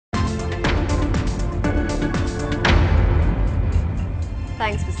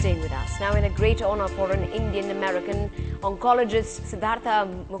Thanks for staying with us. Now, in a great honor for an Indian-American oncologist, Siddhartha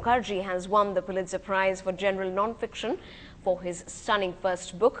Mukherjee has won the Pulitzer Prize for General Nonfiction for his stunning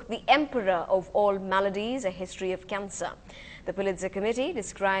first book, The Emperor of All Maladies, A History of Cancer. The Pulitzer Committee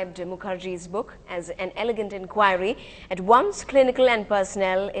described Mukherjee's book as an elegant inquiry, at once clinical and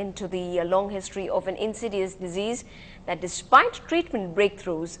personal, into the long history of an insidious disease that, despite treatment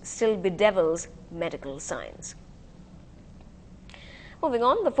breakthroughs, still bedevils medical science. Moving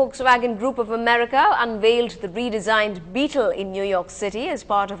on, the Volkswagen Group of America unveiled the redesigned Beetle in New York City as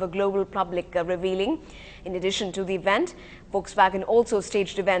part of a global public revealing. In addition to the event, Volkswagen also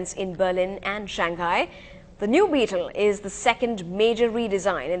staged events in Berlin and Shanghai. The new Beetle is the second major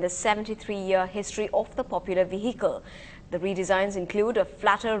redesign in the 73-year history of the popular vehicle. The redesigns include a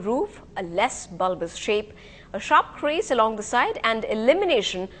flatter roof, a less bulbous shape, a sharp crease along the side, and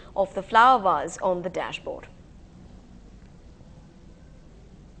elimination of the flower vase on the dashboard.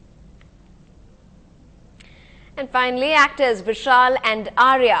 And finally, actors Vishal and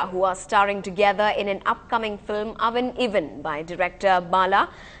Arya, who are starring together in an upcoming film, Avan Ivan, by director Bala,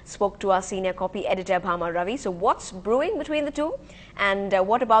 spoke to our senior copy editor Bhama Ravi. So what's brewing between the two? And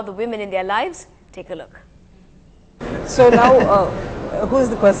what about the women in their lives? Take a look. So now, who is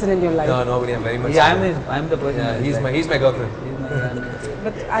the person in your life? No, nobody. I'm very much. Yeah, I'm the person. Yeah, he's my girlfriend. He's my girlfriend.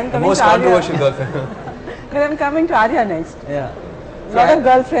 But I'm The coming most to Arya. controversial girlfriend. But I'm coming to Arya next. Yeah. Lot of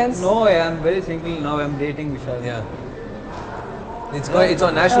girlfriends. No, I'm very single now. I'm dating Vishal. Yeah. It's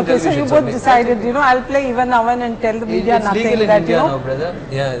on national Okay, so television. you both decided, you know, I'll play even Avan and tell the media It's nothing legal in that, India you know. now, brother.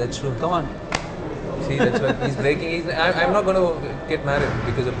 Yeah, that's true. Come on. See, that's what he's breaking. I'm not going to get married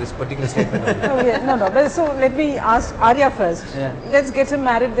because of this particular statement. Oh, yeah, no. But so let me ask Arya first. Yeah. Let's get him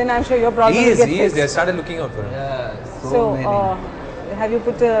married, then I'm sure your problem He will is. get He is. fixed. They started looking out for him. Yeah. So, many. have you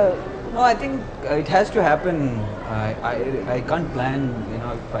put a... No, I think it has to happen. I can't plan, you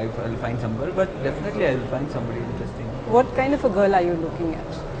know, if I'll find some girl, but definitely I'll find somebody interesting. What kind of a girl are you looking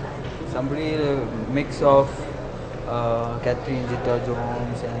at? Somebody mix of Catherine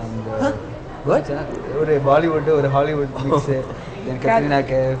Zeta-Jones and What? or a Bollywood or a Hollywood mix. Then Katrina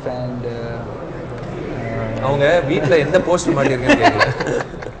Kaif and அவங்க வீட்ல எந்த poster மாட்டிருக்கேன்னு கேக்கல.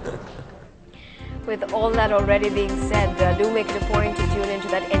 With all that already being said, do make it a point to tune into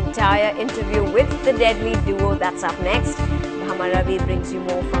that entire interview with the deadly duo. That's up next. Bhama Ravi brings you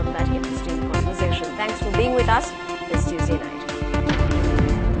more from that interesting conversation. Thanks for being with us this Tuesday night.